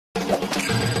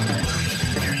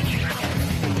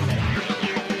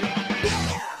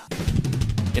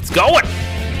going.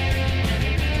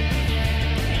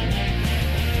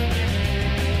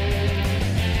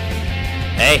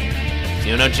 Hey,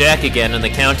 Juno Jack again, and the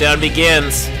countdown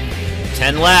begins.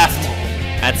 10 left.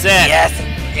 That's it. Yes,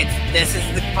 this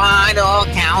is the final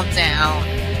countdown.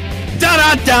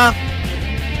 Da-da-da!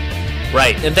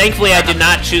 Right, and thankfully I did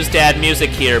not choose to add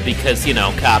music here because, you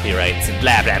know, copyrights and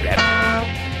blah, blah, blah.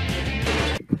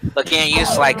 But can't use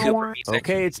Sly Cooper music.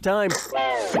 Okay, it's time.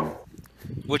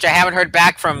 Which I haven't heard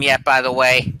back from yet, by the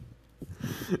way.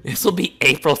 This will be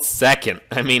April 2nd.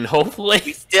 I mean,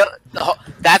 hopefully.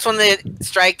 That's when the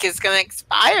strike is going to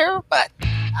expire, but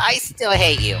I still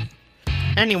hate you.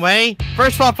 Anyway,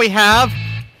 first off we have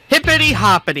Hippity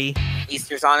Hoppity.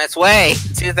 Easter's on its way.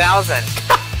 2000.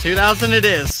 2000 it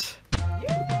is.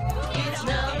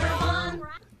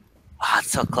 Oh,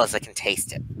 it's so close I can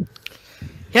taste it.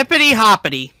 Hippity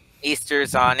Hoppity.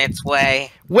 Easter's on its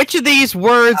way. Which of these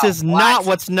words is what? not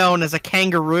what's known as a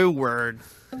kangaroo word?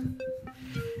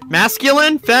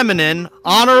 Masculine, feminine,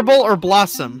 honorable, or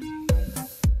blossom?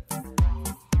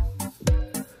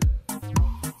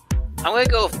 I'm going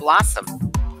to go with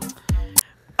blossom.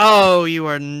 Oh, you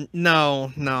are...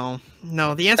 No.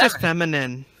 The answer is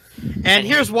feminine. And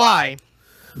here's why.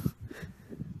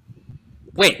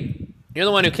 Wait, you're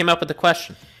the one who came up with the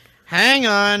question. Hang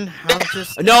on.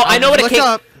 I know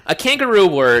what a kangaroo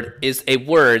word is. A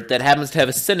word that happens to have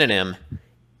a synonym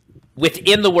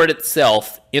within the word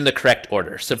itself in the correct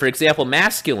order. So, for example,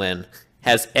 masculine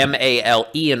has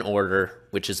M-A-L-E in order,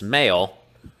 which is male,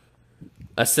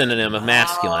 a synonym of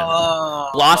masculine.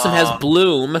 Blossom has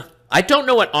bloom. I don't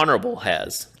know what honorable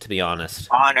has, to be honest.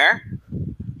 Honor.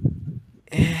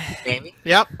 Maybe.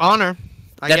 Yep, honor.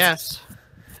 I guess.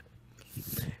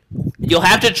 You'll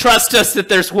have to trust us that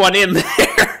there's one in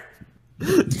there.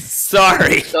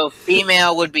 Sorry. So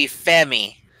female would be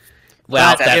femi.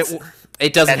 Well,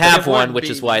 it doesn't have one, which be.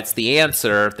 is why it's the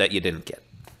answer that you didn't get.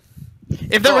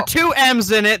 If there were two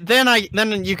M's in it, then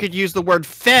you could use the word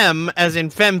femme, as in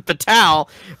femme fatale,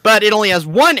 but it only has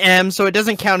one M, so it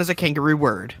doesn't count as a kangaroo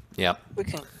word. Yep. We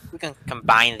can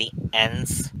combine the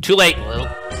ends. Too late. A little.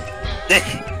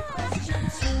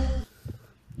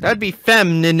 That'd be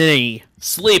feminine.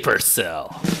 Sleeper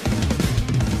cell.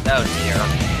 Oh dear.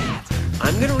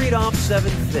 I'm gonna read off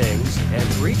 7 things, and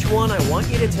for each one, I want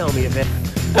you to tell me if it...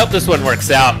 I hope this one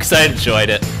works out, because I enjoyed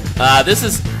it.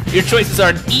 Your choices are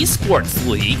an esports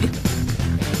league,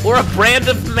 or a brand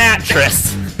of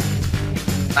mattress.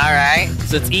 Alright.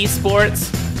 So it's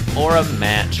esports, or a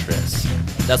mattress.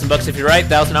 $1,000 if you're right,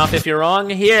 1,000 off if you're wrong.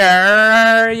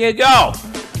 Here you go.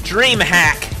 Dream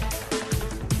hack.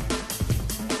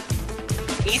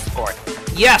 Esport.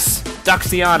 Yes,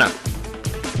 Duxiana.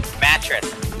 Mattress.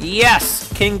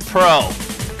 Yes, King Pro.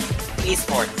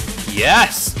 Esports.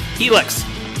 Yes, Helix.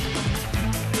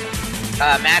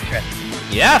 Mattress.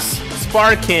 Yes,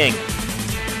 Spar King.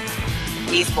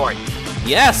 Esport.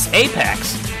 Yes,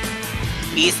 Apex.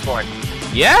 Esport.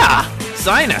 Yeah,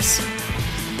 Sinus.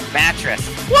 Mattress.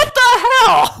 What the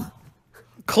hell?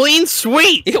 Clean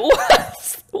sweep! It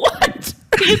was. What?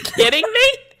 Are you kidding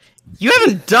me? You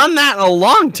haven't done that in a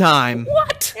long time.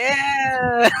 What?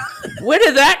 Yeah. Where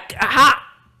did that...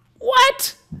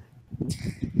 What?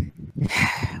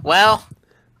 Well,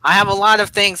 I have a lot of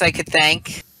things I could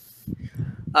thank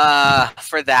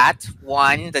for that.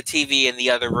 One, the TV in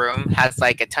the other room has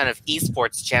like a ton of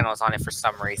esports channels on it for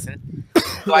some reason. So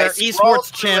There are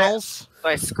esports channels. So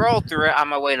I scroll through it on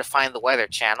my way to find the weather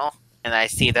channel, and I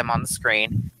see them on the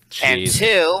screen. Jeez. And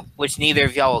 2, which neither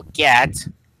of y'all will get,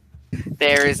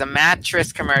 there is a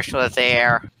mattress commercial that they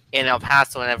air in El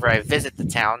Paso whenever I visit the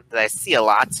town that I see a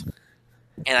lot.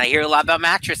 And I hear a lot about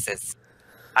mattresses.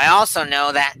 I also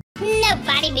know that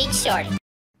nobody beats Shorty.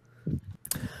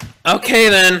 Okay,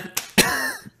 then.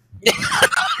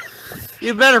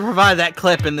 You better provide that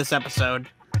clip in this episode.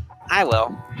 I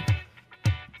will.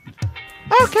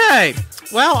 Okay.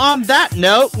 Well, on that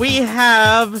note, we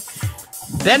have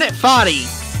Bennett Foddy.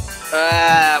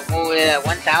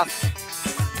 1,000.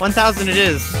 1,000 it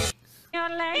is.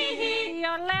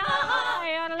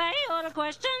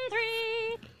 Question 3.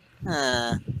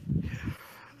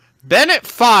 Bennett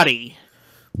Foddy.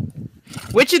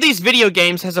 Which of these video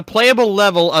games has a playable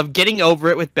level of Getting Over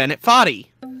It with Bennett Foddy?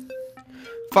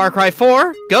 Far Cry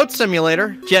 4, Goat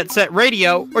Simulator, Jet Set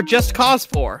Radio, or Just Cause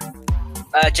 4?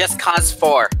 Just Cause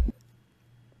 4.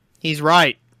 He's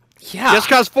right. Yeah. Just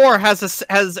Cause 4 has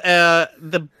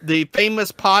the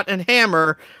famous pot and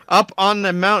hammer up on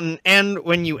the mountain, and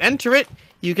when you enter it,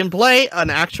 you can play an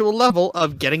actual level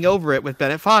of Getting Over It with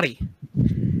Bennett Foddy.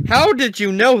 How did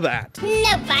you know that?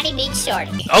 Nobody beats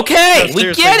Shorty. Okay, No, we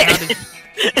seriously, get how it.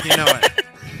 did you know it?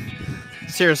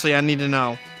 Seriously, I need to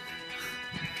know.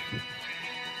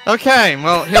 Okay,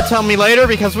 well, he'll tell me later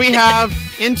because we have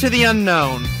Into the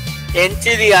Unknown.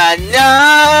 Into the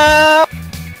unknown.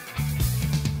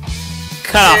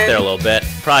 Cut off there a little bit.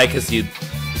 Probably because you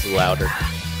was louder.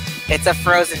 It's a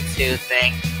Frozen 2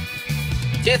 thing.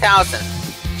 2000.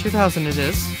 2000 it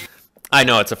is. I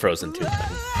know it's a Frozen 2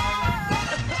 thing.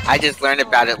 I just learned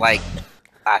about it like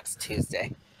last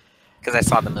Tuesday because I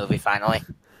saw the movie finally.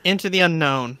 Into the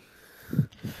Unknown.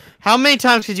 How many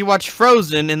times could you watch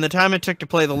Frozen in the time it took to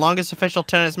play the longest official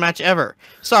tennis match ever?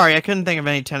 Sorry, I couldn't think of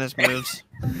any tennis movies.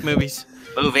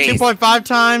 2.5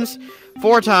 times,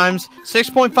 4 times,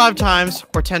 6.5 times,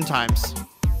 or 10 times.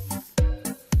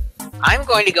 I'm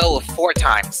going to go with 4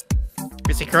 times.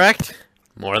 Is he correct?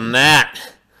 More than that.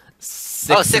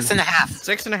 6.5.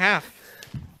 6.5.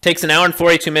 Takes an hour and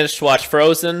 42 minutes to watch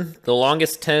Frozen. The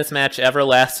longest tennis match ever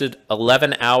lasted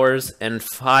 11 hours and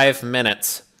 5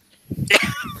 minutes.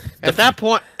 At that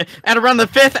point, at around the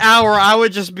 5th hour, I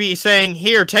would just be saying,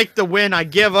 "Here, take the win. I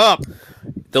give up."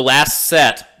 The last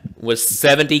set was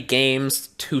 70 games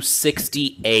to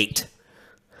 68.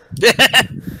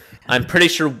 I'm pretty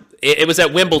sure it was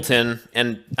at Wimbledon,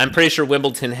 and I'm pretty sure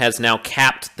Wimbledon has now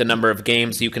capped the number of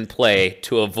games you can play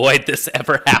to avoid this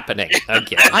ever happening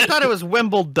again. I thought it was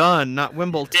Wimbledon, not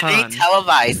Wimbledon. Did they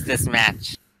televise this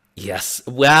match? Yes.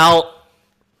 Well,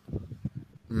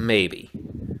 maybe.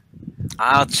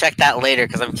 I'll check that later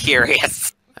because I'm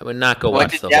curious. I would not go What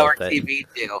watch did the whole network thing. TV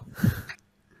do?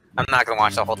 I'm not gonna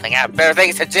watch the whole thing. I have better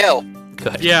things to do.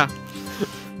 Good. Yeah.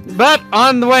 But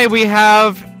on the way, we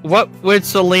have what would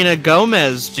Selena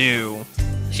Gomez do?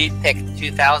 She'd pick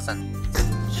 2000.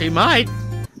 She might.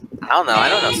 I don't know. I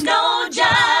don't know. Ain't no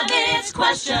job, it's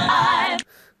question time.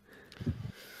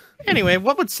 Anyway,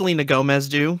 what would Selena Gomez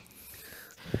do?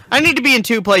 I need to be in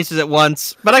 2 places at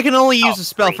once, but I can only use a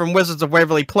spell from Wizards of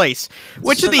Waverly Place.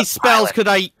 Which of these spells could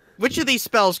I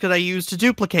use to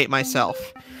duplicate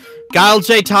myself? Guile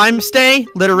J. Time Stay,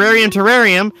 Literarium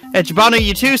Terrarium, Ejbano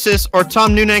Utusis, or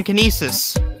Tom Noonan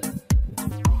Kinesis?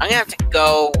 I'm gonna have to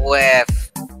go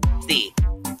with C.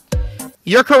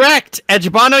 You're correct!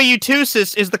 Ejbano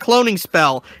Utusis is the cloning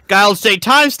spell. Guile J.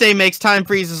 Time Stay makes time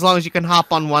freeze as long as you can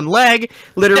hop on one leg.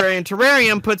 Literarium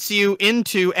Terrarium puts you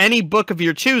into any book of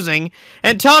your choosing.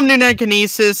 And Tom Noonan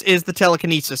Kinesis is the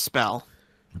telekinesis spell.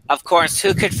 Of course,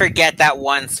 who could forget that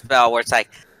one spell where it's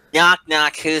like, knock,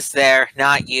 knock, who's there?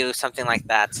 Not you, something like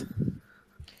that.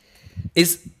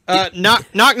 Knock,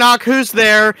 knock, who's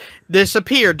there?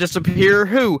 Disappear. Disappear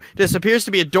who? Disappears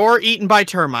to be a door eaten by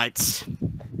termites.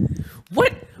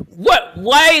 What?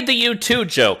 Why the U2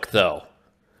 joke, though?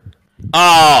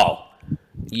 Oh.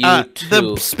 U2.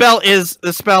 The spell is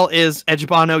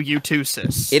Ejbano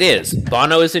Utusis. It is.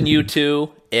 Bono is in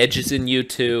U2, Edge is in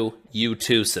U2,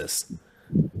 U2sis.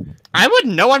 I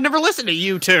wouldn't know. I've never listened to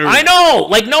U2. I know!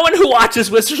 Like, no one who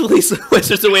watches Wizards of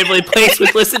Waverly Place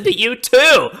would listen to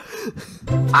U2!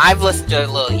 I've listened to a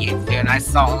little YouTube, and I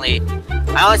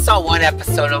only saw one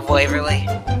episode of Waverly.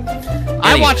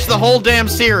 I watched the whole damn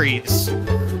series.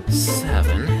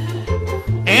 7.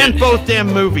 And both damn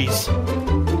movies.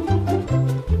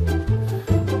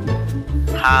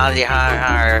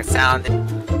 Sound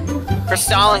for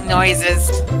stalling noises.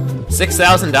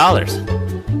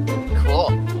 $6,000. Cool.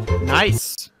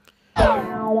 Nice.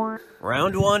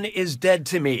 Round 1 is dead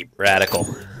to me. Radical.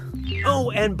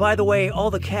 Oh, and by the way,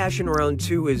 all the cash in round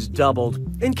 2 is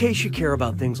doubled, in case you care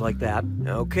about things like that.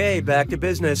 Okay, back to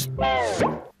business.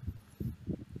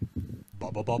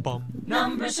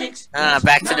 Number 6.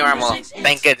 Back to normal.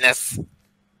 Thank goodness.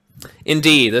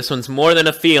 Indeed, this one's more than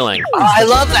a feeling. Oh, I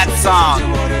love that song.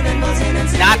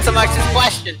 Not so much as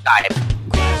question type.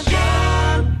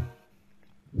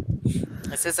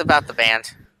 Is this about the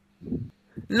band?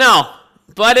 No,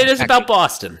 but it is about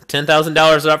Boston.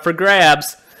 $10,000 up for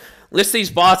grabs. List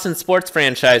these Boston sports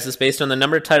franchises based on the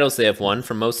number of titles they have won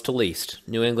from most to least.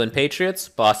 New England Patriots,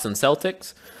 Boston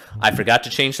Celtics. I forgot to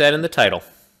change that in the title.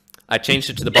 I changed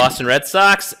it to the Boston Red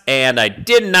Sox, and I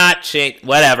did not change...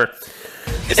 Whatever.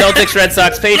 Celtics, Red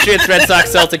Sox, Patriots, Red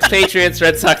Sox, Celtics, Patriots,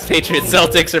 Red Sox, Patriots,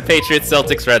 Celtics, or Patriots,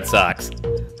 Celtics, Red Sox.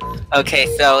 Okay,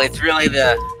 so it's really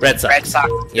the Red Sox. Red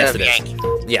Sox. Yes, it is. Yankees.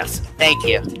 Yes. Thank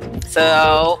you.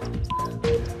 So,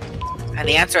 and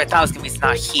the answer I thought was gonna be it's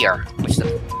not here, which is,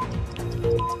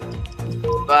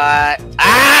 but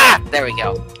there we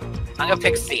go. I'm gonna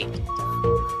pick C.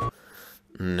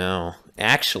 No,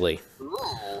 actually,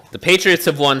 Ooh. the Patriots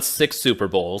have won 6 Super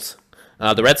Bowls.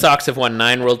 The Red Sox have won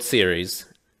 9 World Series.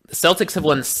 The Celtics have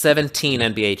won 17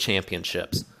 NBA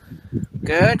championships.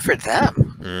 Good for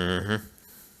them. Mm-hmm.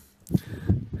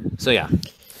 So yeah.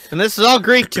 And this is all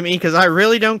Greek to me because I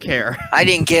really don't care. I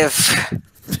didn't give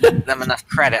them enough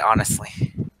credit,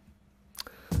 honestly.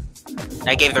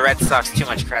 I gave the Red Sox too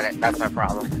much credit. That's my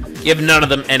problem. Give none of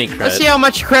them any credit. Let's see how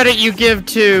much credit you give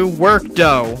to Work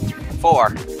Dough. 4.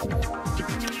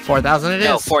 4,000 it is.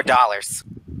 No, $4.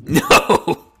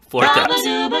 No!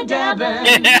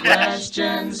 4,000.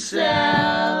 Question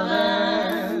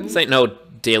 7. This ain't no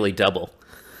daily double.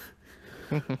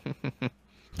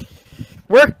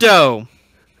 Work Dough.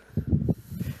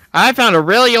 I found a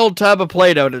really old tub of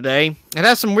Play-Doh today. It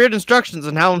has some weird instructions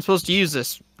on how I'm supposed to use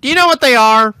this. Do you know what they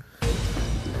are?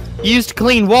 Used to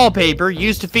clean wallpaper,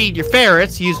 used to feed your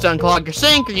ferrets, used to unclog your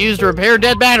sink, or used to repair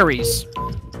dead batteries.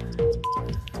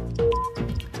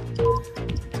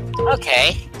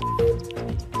 Okay.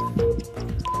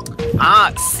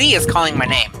 C is calling my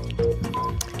name.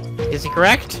 Is he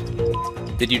correct?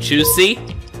 Did you choose C?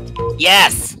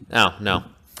 Yes! Oh, no.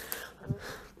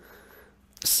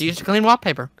 Used to clean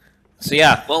wallpaper. So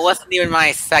yeah, Well, it wasn't even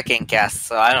my second guess,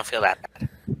 so I don't feel that bad.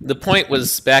 the point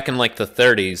was back in like the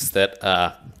 30s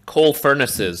that coal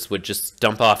furnaces would just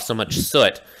dump off so much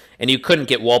soot, and you couldn't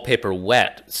get wallpaper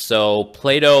wet. So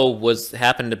Play-Doh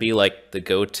happened to be like the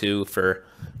go-to for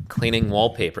cleaning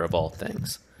wallpaper of all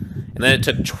things. And then it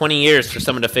took 20 years for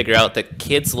someone to figure out that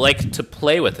kids like to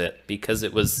play with it because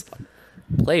it was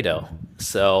Play-Doh.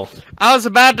 So I was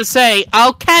about to say,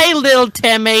 okay, little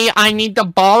Timmy, I need to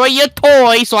borrow your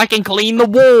toy so I can clean the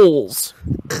walls.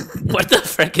 what the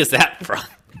frick is that from?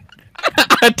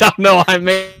 I don't know, I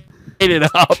made it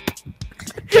up.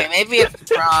 Okay, maybe it's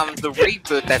from the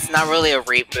reboot that's not really a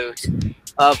reboot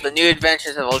of The New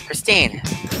Adventures of Old Christine.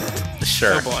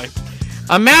 Sure. Oh boy.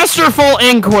 A masterful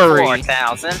inquiry.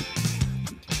 4,000.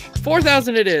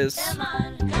 4,000 it is.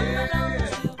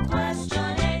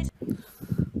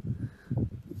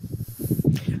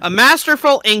 A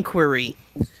masterful inquiry.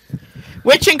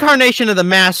 Which incarnation of the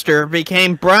Master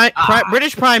became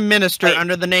British Prime Minister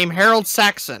under the name Harold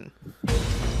Saxon?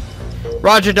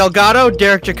 Roger Delgado,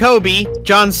 Derek Jacobi,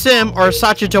 John Sim, or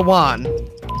Sacha Dhawan?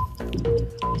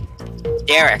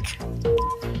 Derek.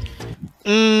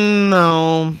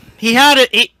 No. He had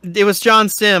it. It was John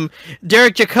Sim.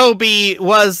 Derek Jacobi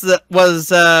was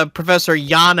Professor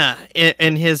Yana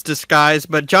in his disguise,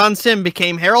 but John Sim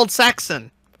became Harold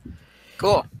Saxon.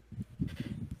 Cool.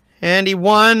 And he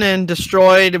won and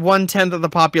destroyed 1/10 of the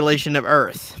population of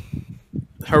Earth.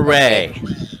 Hooray.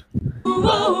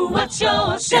 Ooh, what's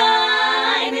your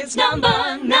sign? It's number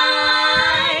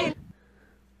 9.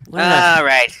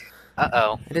 Alright.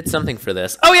 Uh-oh. I did something for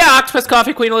this. Oh yeah, Octopus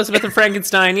Coffee, Queen Elizabeth, and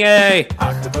Frankenstein, yay!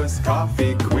 Octopus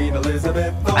Coffee, Queen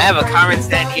Elizabeth. I have a Carmen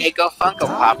San Diego Funko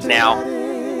Pop now.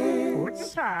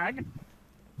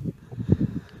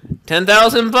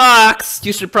 10,000 bucks!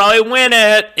 You should probably win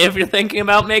it if you're thinking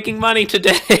about making money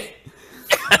today.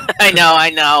 I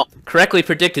know. Correctly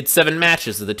predicted 7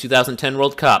 matches of the 2010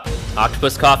 World Cup.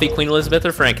 Octopus Coffee, Queen Elizabeth,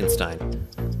 or Frankenstein.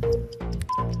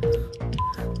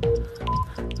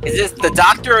 Is this the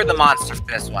Doctor or the Monster for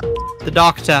this one? The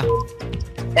Doctor.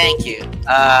 Thank you.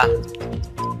 Dang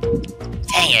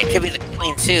it could be the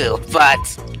Queen too, but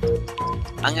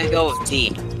I'm gonna go with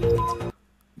D.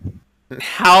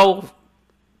 How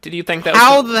did you think that was...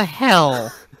 How the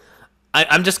hell?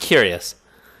 I'm just curious.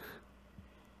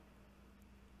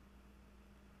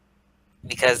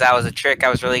 Because that was a trick,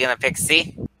 I was really gonna pick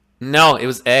C. No, it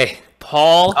was A.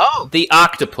 Paul Oh. the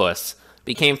Octopus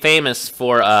became famous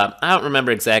for, I don't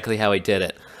remember exactly how he did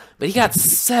it, but he got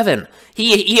 7.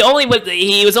 He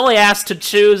was only asked to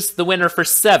choose the winner for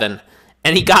 7,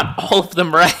 and he got all of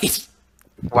them right.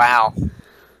 Wow.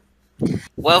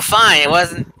 Well, fine. It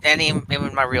wasn't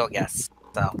even my real guess.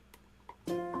 So.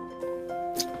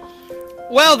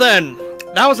 Well then,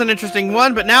 that was an interesting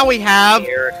one, but now we have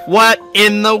Weird. what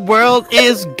in the world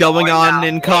is going Oh, on no.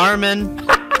 in Carmen.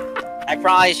 I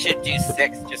probably should do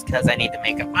 6 just because I need to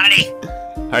make up money.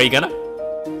 Are you gonna?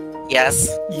 Yes.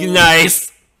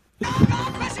 Nice.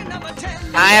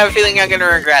 I have a feeling I'm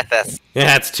gonna regret this.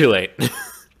 Yeah, it's too late.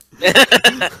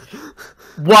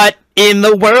 What in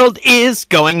the world is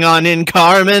going on in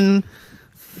Carmen?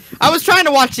 I was trying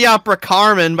to watch the opera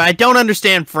Carmen, but I don't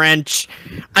understand French.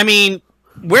 I mean,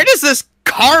 where does this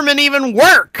Carmen even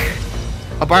work?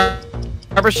 A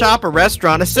barber shop, a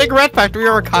restaurant, a cigarette factory,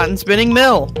 or a cotton spinning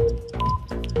mill?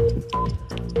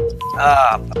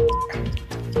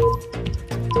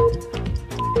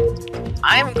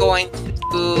 I'm going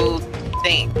to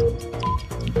think.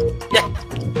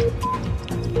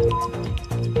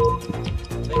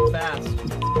 Think fast.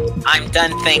 I'm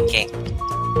done thinking.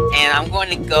 And I'm going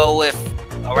to go with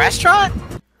a restaurant?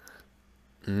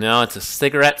 No, it's a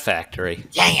cigarette factory.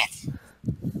 Dang it.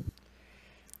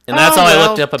 And that's Oh, all I well,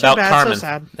 looked up too about bad, so Carmen.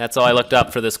 sad. That's all I looked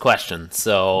up for this question,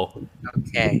 so...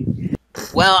 Okay.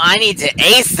 Well, I need to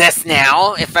ace this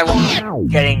now if I want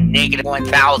getting negative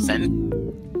 1,000.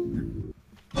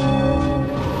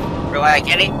 For what I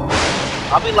getting?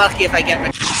 I'll be lucky if I get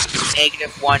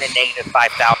negative 1 and negative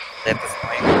 5,000 at this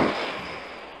point.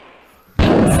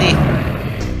 Let's see.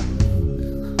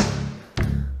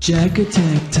 Jack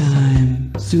attack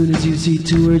time. Soon as you see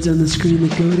two words on the screen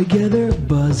that go together,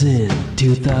 buzz in.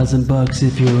 $2,000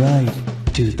 if you're right,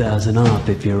 2,000 off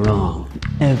if you're wrong.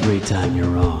 Every time you're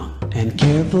wrong. And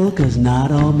careful, cause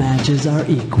not all matches are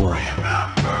equal.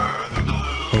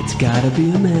 It's gotta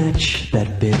be a match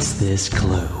that fits this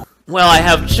clue. Well, I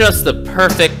have just the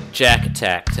perfect Jack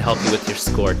attack to help you with your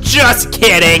score. Just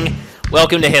kidding!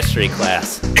 Welcome to history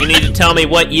class. You need to tell me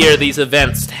what year these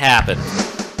events happened.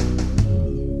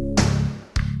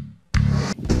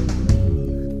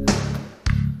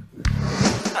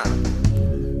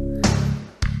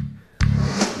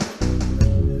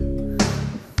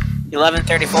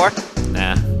 $11.34?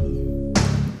 Nah.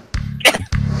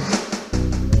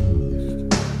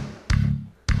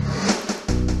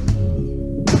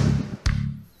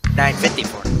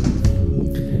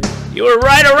 $9.54. You were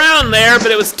right around there,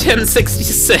 but it was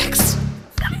 1066.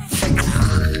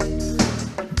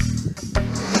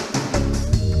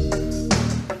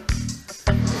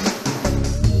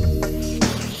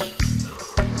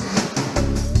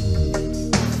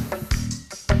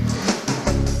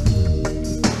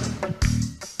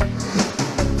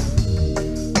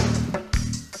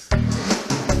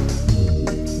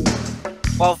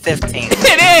 $12.15.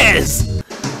 It is!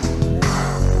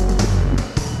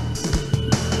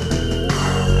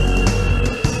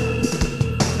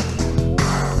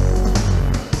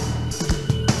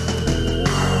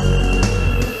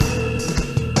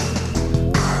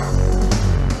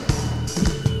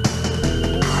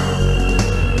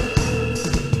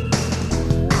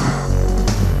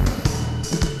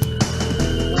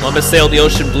 Columbus sailed the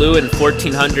ocean blue in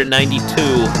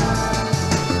 1492.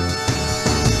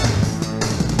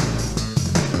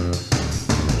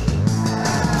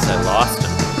 I lost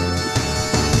him.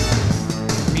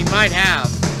 We might have.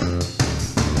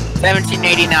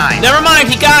 1789. Never mind,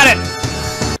 he got it!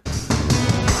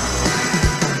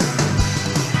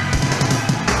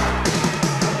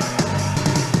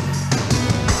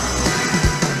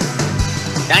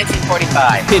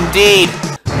 $19.45. Indeed.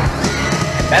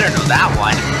 I better know that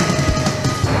one.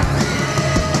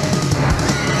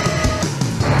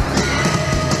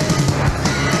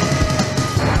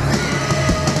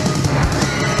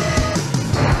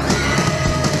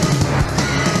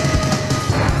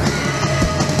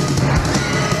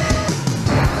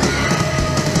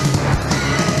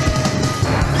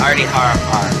 Hardy har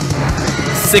har.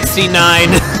 69.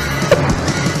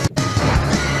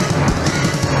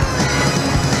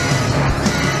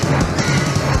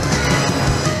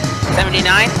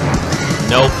 $79?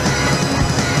 Nope.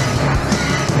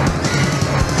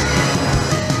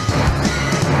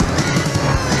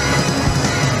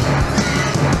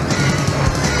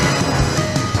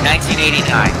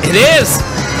 $19.89. It is!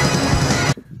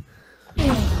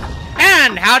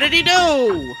 And how did he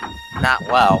do? Not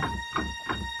well.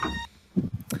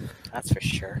 That's for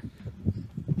sure.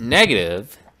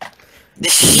 Negative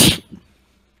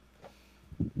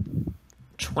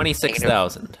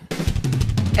 26,000.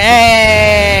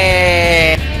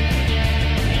 Hey!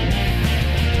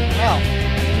 Well,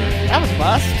 that was a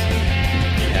bust.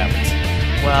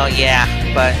 Well, yeah,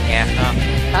 but yeah.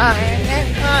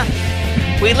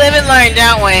 We live and learn,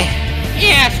 don't we?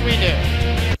 Yes, we do.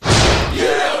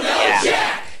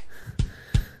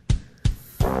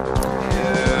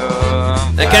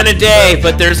 That kind of day,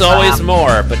 but there's always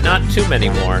more, but not too many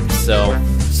more, so...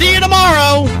 See you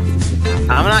tomorrow!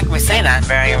 I'm not going to say that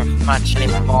very much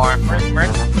anymore. We're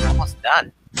almost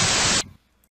done.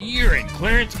 Year-end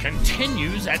clearance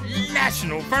continues at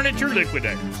National Furniture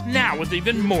Liquidators, now with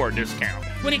even more discount.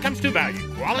 When it comes to value,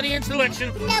 quality, and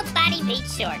selection, nobody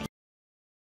beats Shorty.